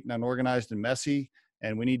like late and unorganized and messy,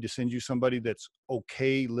 and we need to send you somebody that's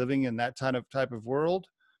okay living in that type of world?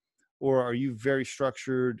 Or are you very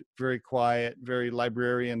structured, very quiet, very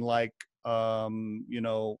librarian-like, and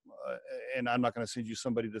I'm not going to send you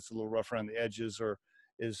somebody that's a little rough around the edges or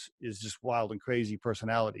is just wild and crazy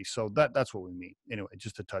personality. So that's what we mean. Anyway,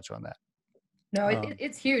 just to touch on that. No,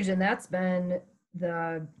 it's huge. And that's been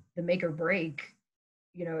the make or break,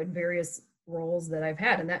 in various roles that I've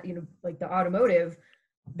had. And that, like the automotive,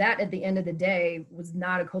 that at the end of the day was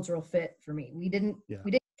not a cultural fit for me. We didn't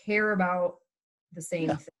care about the same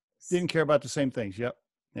things. Didn't care about the same things. Yep.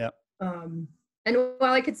 And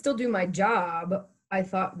while I could still do my job, I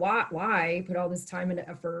thought, why put all this time and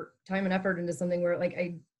effort into something where, like,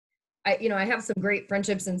 I have some great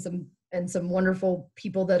friendships and some wonderful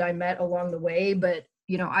people that I met along the way, but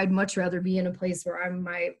I'd much rather be in a place where I'm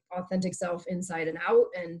my authentic self inside and out,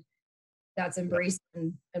 and that's embraced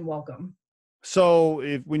and welcome.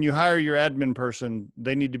 So when you hire your admin person,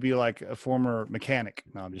 they need to be like a former mechanic.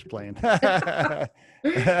 No, I'm just playing.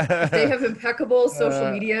 If they have impeccable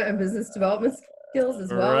social media and business development skills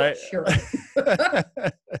as well, right? Sure.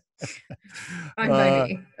 I'm by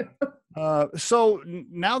me. So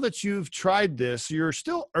now that you've tried this, you're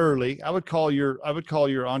still early. I would call your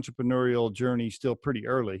entrepreneurial journey still pretty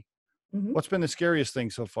early. What's been the scariest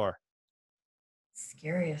thing so far?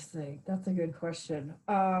 Scariest thing? That's a good question.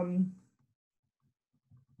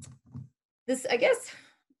 I guess,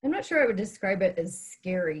 I'm not sure I would describe it as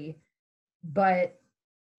scary, but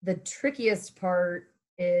the trickiest part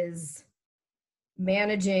is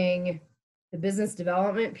managing the business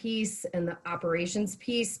development piece and the operations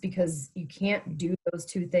piece, because you can't do those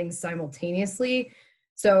two things simultaneously.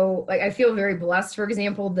 So, like, I feel very blessed, for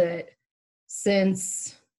example, that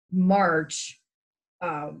since March,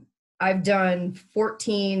 I've done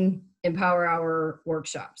 14 Empower Hour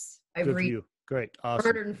workshops. I've Good for reached you. Great. Awesome.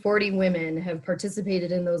 140 women have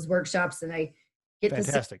participated in those workshops, and I get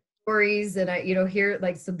Fantastic. the stories, and I, hear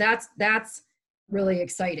like, so that's really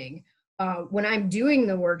exciting. When I'm doing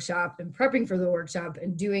the workshop and prepping for the workshop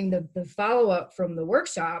and doing the follow-up from the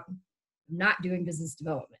workshop, I'm not doing business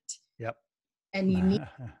development. Yep. And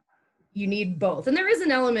you need both. And there is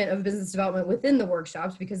an element of business development within the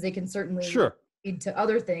workshops because they can certainly lead to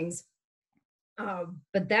other things.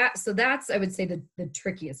 But that's, I would say, the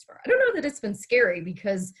trickiest part. I don't know that it's been scary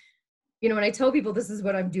because, when I tell people this is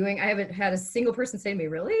what I'm doing, I haven't had a single person say to me,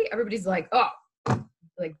 really? Everybody's like, oh,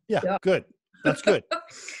 like, yeah, good. That's good.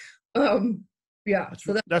 Yeah.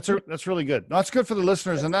 That's really good. No, that's good for the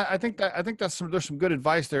listeners. And I think there's some good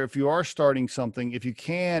advice there. If you are starting something, if you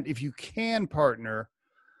can partner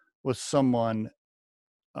with someone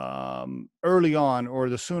early on, or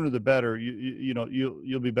the sooner the better,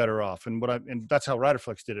 you'll be better off. And that's how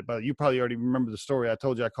Riderflex did it. But you probably already remember the story. I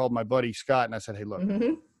told you I called my buddy Scott and I said, hey, look,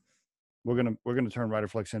 we're gonna turn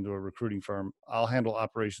Riderflex into a recruiting firm. I'll handle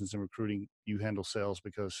operations and recruiting. You handle sales,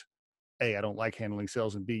 because A, I don't like handling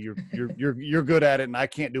sales, and B, you're good at it, and I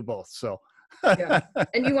can't do both. So yeah.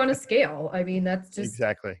 And you want to scale. I mean, that's just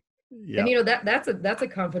exactly. Yeah. And that's a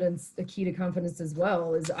confidence, a key to confidence as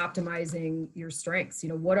well, is optimizing your strengths.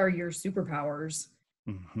 What are your superpowers?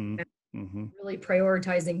 Really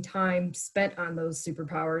prioritizing time spent on those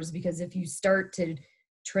superpowers, because if you start to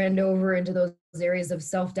trend over into those areas of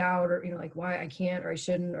self-doubt, or like, why I can't, or I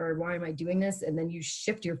shouldn't, or why am I doing this, and then you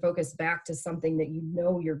shift your focus back to something that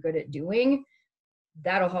you're good at doing,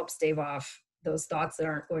 that'll help stave off those thoughts that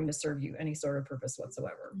aren't going to serve you any sort of purpose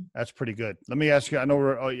whatsoever. That's pretty good. Let me ask you, I know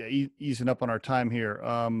we're easing up on our time here.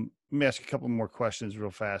 Let me ask you a couple more questions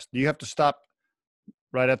real fast. Do you have to stop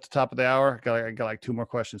right at the top of the hour? I got like 2 more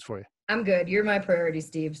questions for you. I'm good. You're my priority,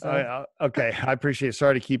 Steve. So. Okay. I appreciate it.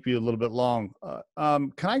 Sorry to keep you a little bit long. I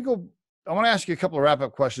want to ask you a couple of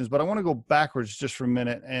wrap-up questions, but I want to go backwards just for a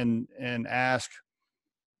minute and ask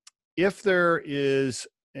if there is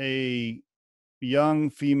a young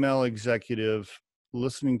female executive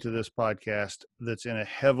listening to this podcast that's in a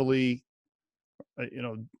heavily,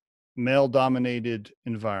 male-dominated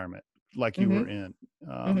environment like you were in,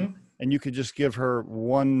 and you could just give her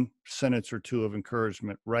 1 sentence or 2 of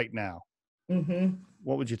encouragement right now,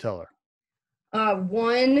 what would you tell her?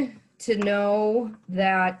 1, to know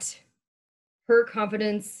that her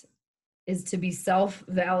confidence is to be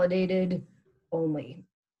self-validated only.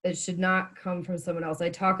 It should not come from someone else. I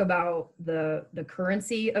talk about the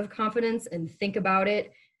currency of confidence, and think about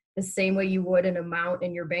it the same way you would an amount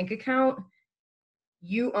in your bank account.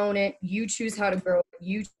 You own it. You choose how to grow it.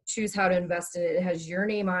 You choose how to invest in it. It has your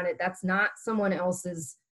name on it. That's not someone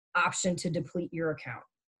else's option to deplete your account.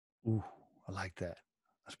 Ooh, I like that.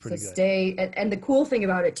 That's pretty good. And the cool thing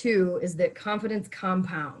about it too is that confidence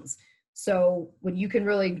compounds. So when you can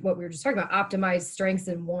really, what we were just talking about, optimize strengths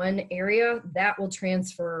in one area, that will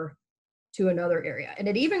transfer to another area. And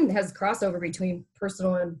it even has crossover between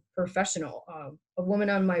personal and professional. A woman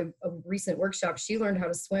on my recent workshop, she learned how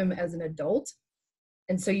to swim as an adult.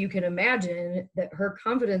 And so you can imagine that her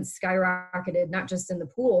confidence skyrocketed, not just in the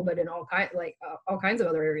pool, but in all kinds of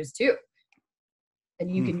other areas too.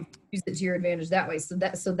 And you can use it to your advantage that way. So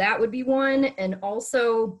that would be 1. And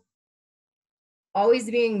also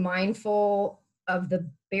always being mindful of the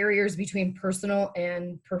barriers between personal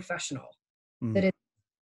and professional. That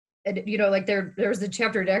there's a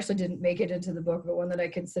chapter, it actually didn't make it into the book, but one that I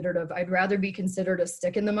considered I'd rather be considered a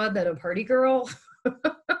stick in the mud than a party girl.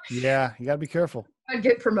 Yeah, you gotta be careful. I'd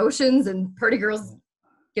get promotions and party girls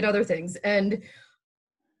get other things. And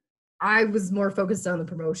I was more focused on the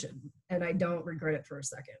promotion, and I don't regret it for a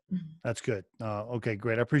second. That's good. Okay,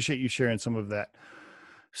 great. I appreciate you sharing some of that.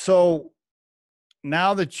 So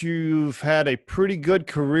now that you've had a pretty good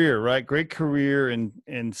career, right? Great career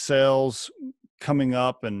in sales coming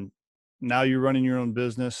up, and now you're running your own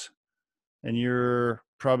business, and you're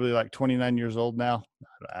probably like 29 years old now.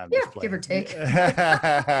 Yeah, give or take.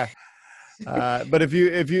 But if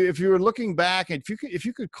you were looking back, if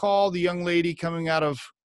you could call the young lady coming out of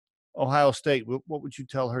Ohio State, what would you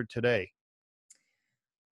tell her today?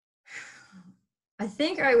 I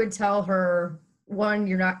think I would tell her, 1,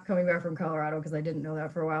 you're not coming back from Colorado, because I didn't know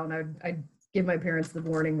that for a while, and I'd give my parents the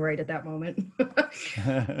warning right at that moment.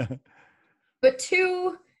 But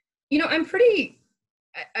 2, I'm pretty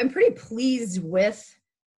pleased with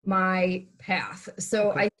my path.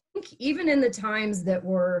 So I think even in the times that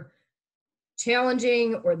were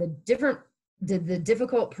challenging, or the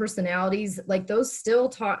difficult personalities, like those still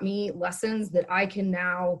taught me lessons that I can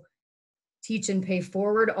now teach and pay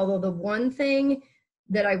forward. Although the one thing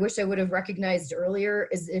that I wish I would have recognized earlier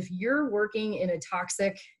is if you're working in a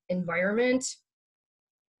toxic environment,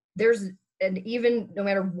 and even no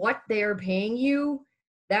matter what they are paying you,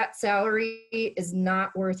 that salary is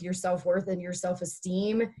not worth your self-worth and your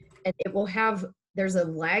self-esteem. And there's a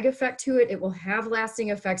lag effect to it. It will have lasting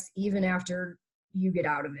effects even after you get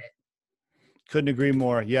out of it. Couldn't agree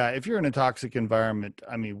more. Yeah. If you're in a toxic environment,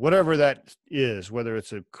 I mean, whatever that is, whether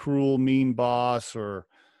it's a cruel, mean boss or,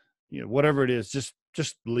 whatever it is,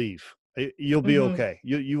 just leave. You'll be okay.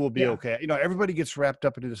 You will be okay. Everybody gets wrapped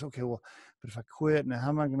up into this. Okay, well, but if I quit, and how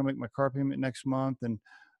am I going to make my car payment next month? And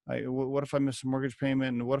what if I miss a mortgage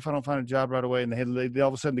payment? And what if I don't find a job right away? And they all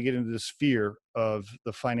of a sudden they get into this fear of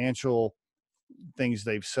the financial things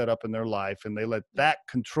they've set up in their life, and they let that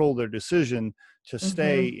control their decision to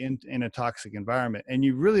stay in a toxic environment. And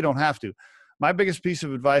you really don't have to. My biggest piece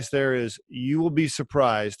of advice there is you will be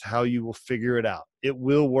surprised how you will figure it out. It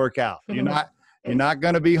will work out. You're not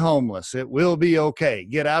going to be homeless. It will be okay.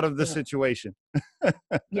 Get out of the situation.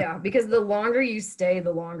 Yeah, because the longer you stay,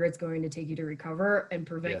 the longer it's going to take you to recover and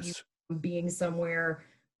prevent you from being somewhere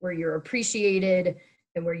where you're appreciated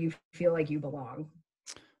and where you feel like you belong.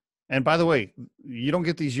 And by the way, you don't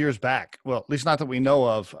get these years back. Well, at least not that we know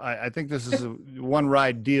of. I think this is a one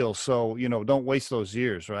ride deal. So, don't waste those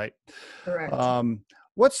years, right? Correct.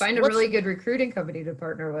 Find a really good recruiting company to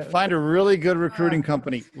partner with. Find a really good recruiting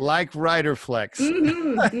company like RiderFlex.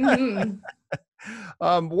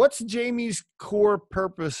 What's Jamie's core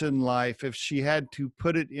purpose in life if she had to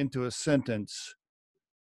put it into a sentence?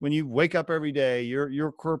 When you wake up every day,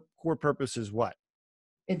 your core purpose is what?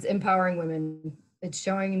 It's empowering women. It's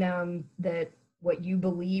showing them that what you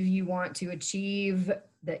believe you want to achieve,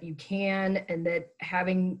 that you can, and that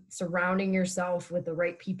surrounding yourself with the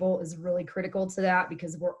right people is really critical to that,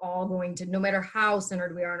 because we're all going to, no matter how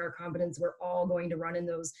centered we are in our competence, we're all going to run in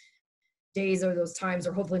those days or those times,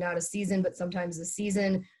 or hopefully not a season, but sometimes a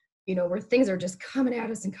season, where things are just coming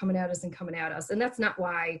at us and coming at us and coming at us. And that's not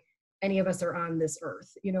why any of us are on this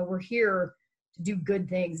earth. We're here to do good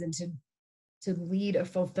things and to lead a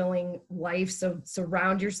fulfilling life. So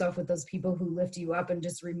surround yourself with those people who lift you up and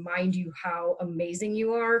just remind you how amazing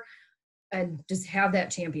you are, and just have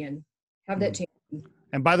that champion.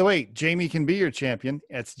 And by the way, Jamie can be your champion.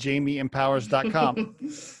 It's jamieempowers.com.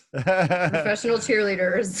 Professional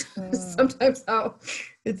cheerleaders, sometimes how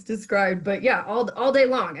it's described, but yeah, all day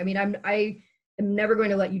long. I mean, I am never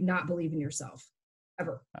going to let you not believe in yourself,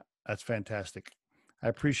 ever. That's fantastic. I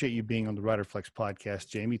appreciate you being on the RiderFlex podcast,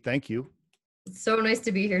 Jamie. Thank you. It's so nice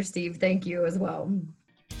to be here, Steve. Thank you as well.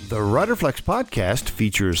 The RiderFlex podcast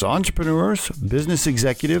features entrepreneurs, business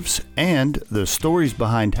executives, and the stories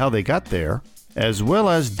behind how they got there, as well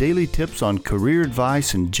as daily tips on career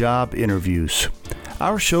advice and job interviews.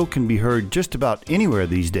 Our show can be heard just about anywhere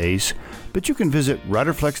these days, but you can visit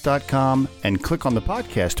riderflex.com and click on the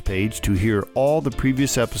podcast page to hear all the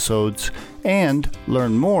previous episodes and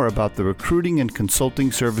learn more about the recruiting and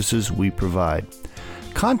consulting services we provide.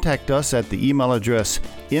 Contact us at the email address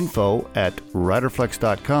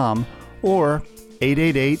info@riderflex.com or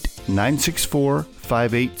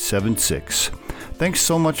 888-964-5876. Thanks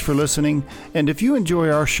so much for listening, and if you enjoy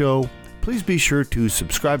our show, please be sure to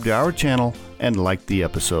subscribe to our channel and like the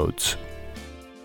episodes.